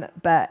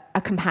 but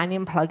a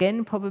companion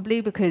plugin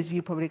probably, because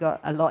you probably got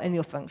a lot in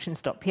your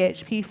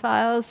functions.php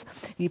files.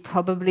 You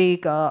probably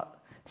got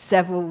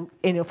several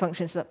in your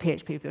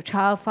functions.php of your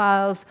child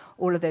files,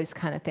 all of those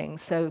kind of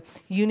things. So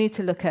you need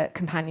to look at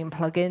companion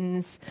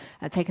plugins,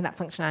 taking that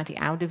functionality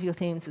out of your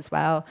themes as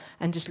well,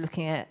 and just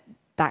looking at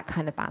that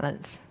kind of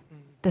balance.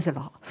 There's a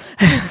lot.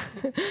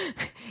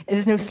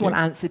 There's no small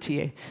answer to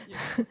you.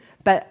 Yeah.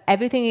 But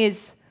everything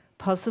is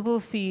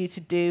possible for you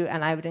to do,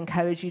 and I would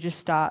encourage you to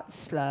start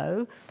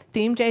slow.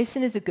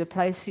 Theme.json is a good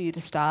place for you to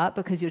start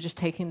because you're just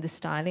taking the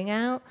styling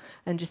out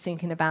and just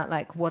thinking about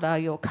like, what are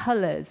your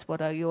colors,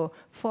 what are your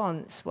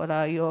fonts, what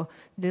are your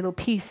little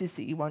pieces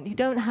that you want. You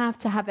don't have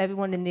to have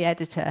everyone in the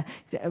editor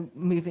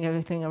moving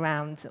everything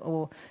around,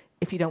 or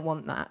if you don't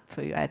want that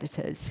for your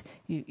editors.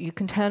 You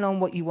can turn on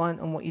what you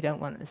want and what you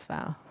don't want as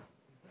well.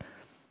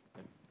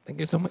 Thank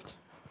you so much.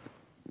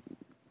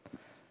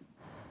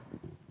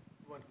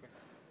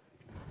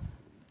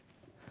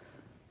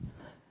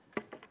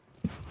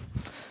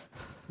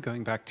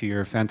 Going back to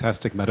your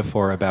fantastic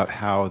metaphor about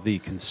how the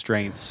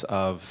constraints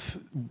of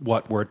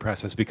what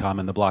WordPress has become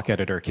in the block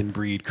editor can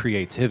breed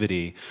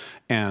creativity,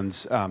 and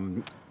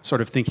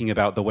sort of thinking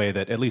about the way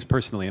that, at least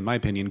personally, in my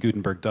opinion,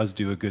 Gutenberg does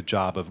do a good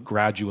job of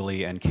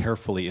gradually and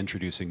carefully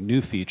introducing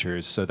new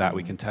features so that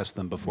we can test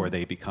them before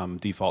they become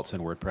defaults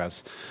in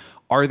WordPress.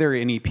 Are there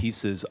any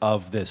pieces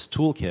of this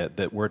toolkit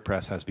that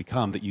WordPress has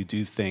become that you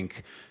do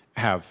think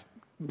have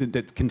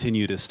that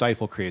continue to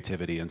stifle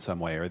creativity in some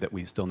way, or that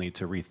we still need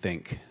to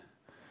rethink?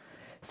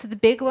 So the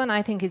big one,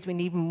 I think, is we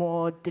need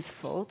more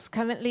defaults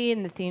currently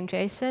in the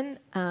theme.json.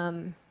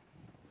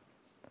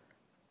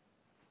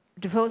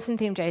 Defaults in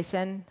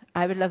theme.json,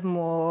 I would love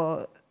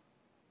more.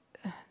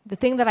 The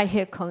thing that I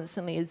hear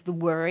constantly is the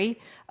worry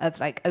of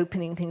like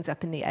opening things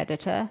up in the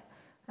editor.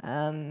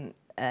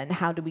 And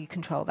how do we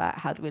control that?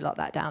 How do we lock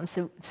that down?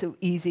 So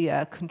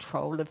easier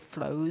control of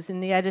flows in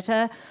the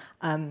editor.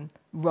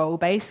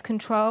 Role-based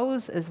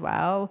controls as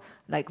well.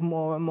 Like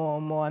more and more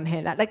and more I'm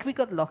hearing that. Like we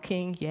got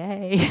locking,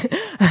 yay.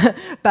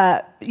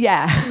 But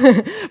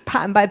yeah,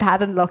 pattern by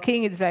pattern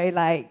locking is very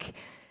like,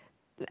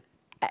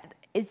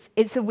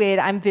 it's a weird,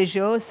 I'm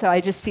visual, so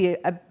I just see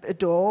a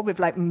door with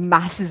like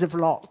masses of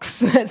locks.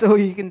 That's all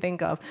you can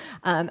think of.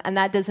 And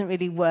that doesn't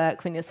really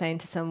work when you're saying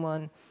to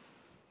someone,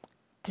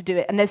 to do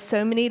it. And there's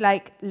so many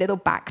like little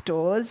back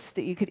doors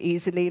that you could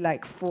easily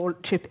like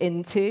trip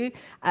into.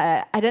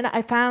 I don't know,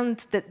 I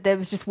found that there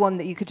was just one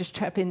that you could just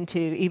trip into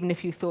even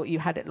if you thought you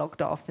had it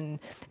logged off. And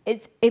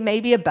it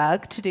may be a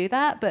bug to do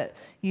that, but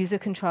user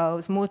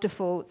controls, more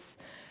defaults.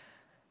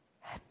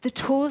 The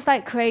tools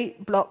like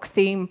Create Block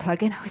Theme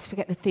plugin, I always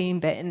forget the theme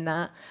bit in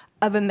that,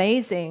 are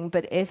amazing.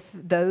 But if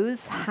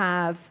those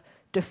have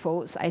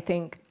defaults, I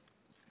think,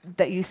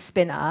 that you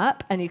spin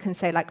up and you can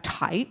say like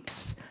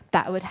types,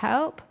 that would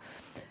help.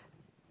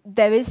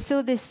 There is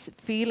still this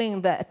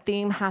feeling that a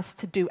theme has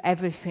to do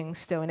everything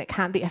still, and it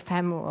can't be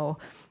ephemeral.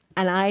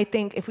 And I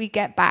think if we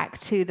get back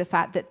to the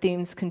fact that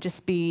themes can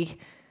just be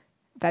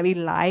very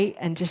light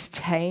and just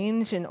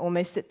change, and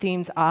almost that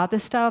themes are the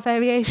style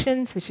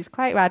variations, which is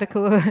quite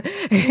radical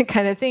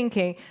kind of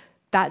thinking,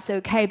 that's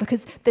okay,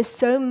 because there's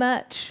so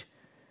much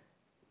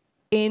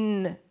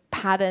in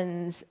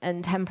patterns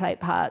and template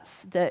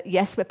parts that,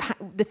 yes,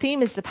 the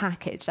theme is the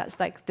package. That's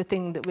like the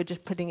thing that we're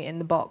just putting it in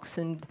the box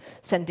and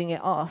sending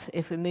it off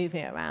if we're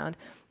moving it around.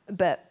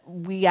 But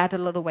we add a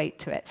lot of weight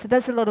to it. So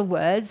there's a lot of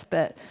words,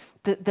 but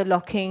the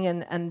locking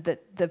and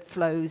the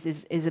flows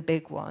is a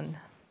big one.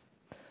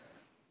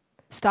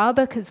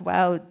 Starbuck as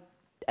well,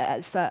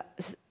 so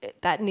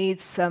that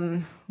needs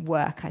some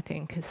work, I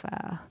think, as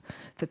well,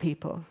 for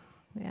people.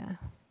 Yeah.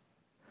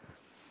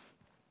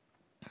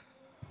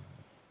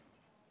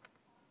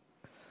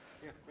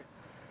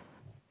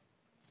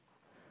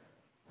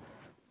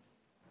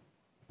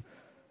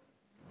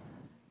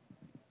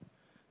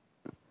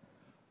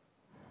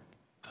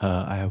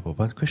 I have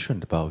one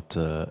question about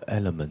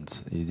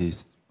elements. It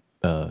is,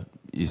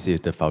 you see,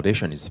 the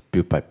foundation is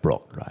built by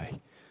block,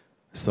 right?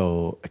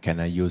 So can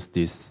I use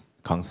this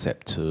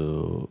concept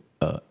to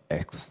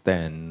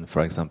extend,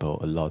 for example,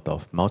 a lot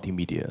of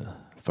multimedia,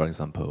 for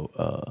example,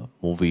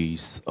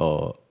 movies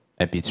or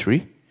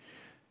MP3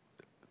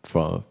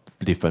 from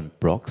different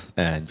blocks,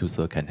 and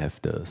user can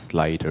have the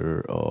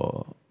slider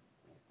or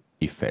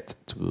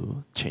effect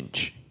to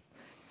change?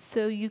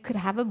 So you could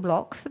have a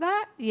block for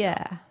that?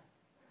 Yeah.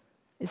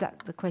 Is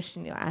that the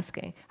question you're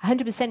asking?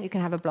 100% you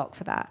can have a block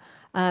for that.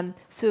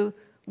 So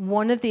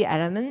one of the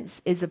elements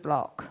is a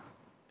block,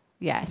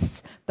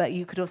 yes. But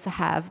you could also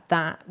have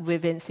that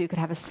within, so you could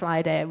have a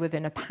slider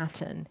within a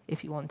pattern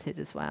if you wanted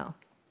as well.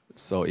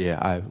 So yeah,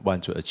 I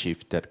want to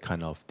achieve that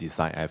kind of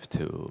design. I have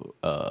to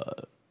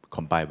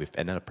combine with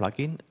another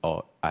plugin,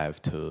 or I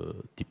have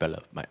to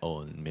develop my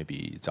own,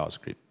 maybe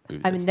JavaScript.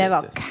 I mean, there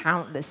are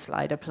countless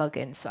slider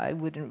plugins, so I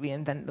wouldn't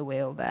reinvent the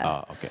wheel there.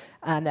 Oh, okay.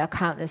 And there are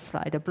countless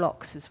slider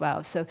blocks as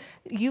well. So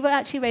you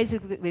actually raised a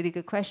really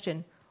good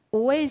question.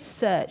 Always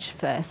search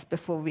first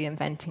before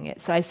reinventing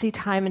it. So I see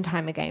time and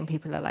time again,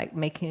 people are like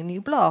making a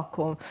new block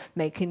or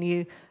making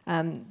you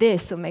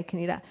this or making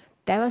you that.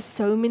 There are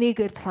so many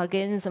good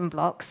plugins and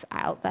blocks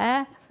out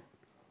there.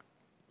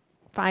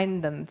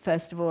 Find them,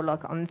 first of all,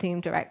 like on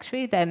theme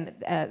directory, then,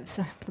 the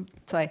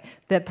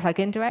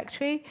plugin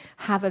directory,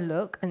 have a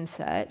look and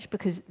search,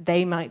 because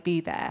they might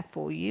be there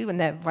for you, and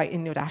they're right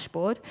in your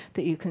dashboard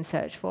that you can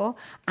search for,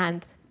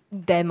 and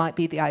there might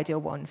be the ideal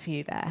one for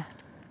you there.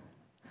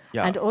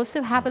 Yeah. And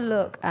also have a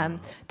look,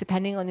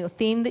 depending on your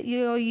theme that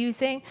you're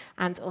using,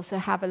 and also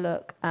have a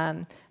look,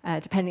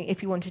 depending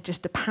if you wanted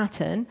just a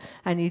pattern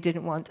and you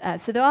didn't want...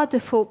 so there are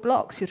default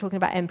blocks. You're talking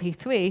about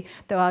MP3.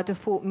 There are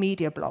default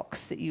media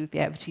blocks that you would be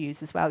able to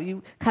use as well.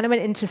 You kind of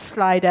went into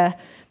slider.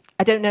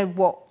 I don't know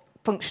what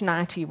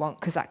functionality you want,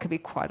 because that could be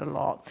quite a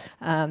lot.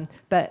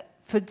 But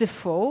for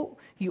default,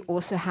 you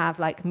also have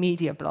like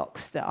media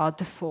blocks that are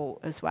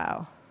default as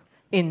well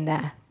in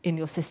there, in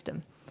your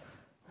system.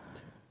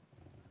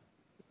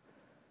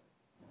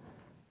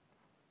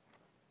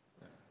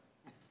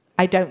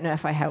 I don't know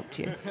if I helped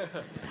you.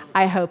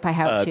 I hope I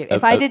helped you.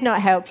 If I did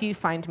not help you,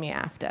 find me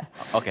after.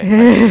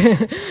 Okay.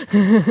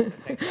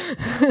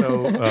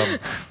 So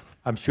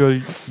I'm sure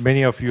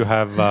many of you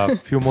have a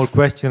few more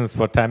questions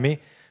for Tammy.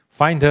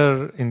 Find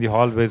her in the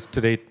hallways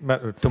today,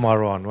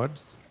 tomorrow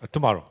onwards.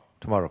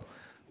 Tomorrow.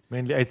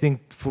 Mainly, I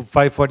think for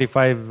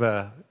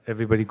 5:45,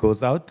 everybody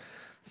goes out.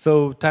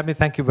 So Tammy,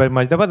 thank you very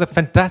much. That was a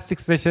fantastic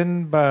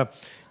session.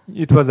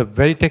 It was a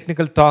very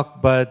technical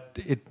talk, but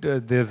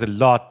there's a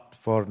lot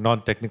for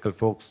non-technical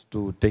folks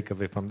to take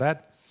away from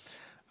that.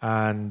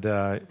 And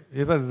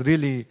it was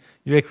really,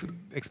 you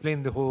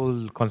explained the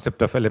whole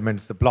concept of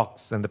elements, the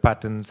blocks and the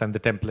patterns and the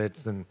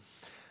templates,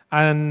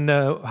 and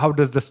how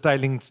does the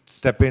styling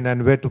step in,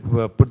 and where to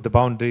put the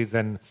boundaries,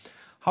 and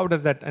how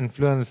does that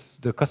influence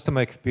the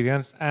customer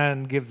experience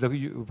and gives the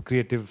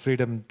creative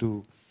freedom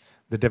to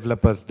the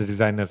developers, the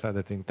designers,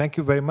 other things. Thank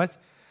you very much.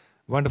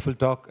 Wonderful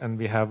talk, and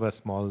we have a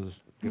small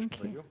gift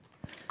for you.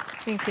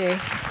 Thank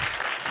you.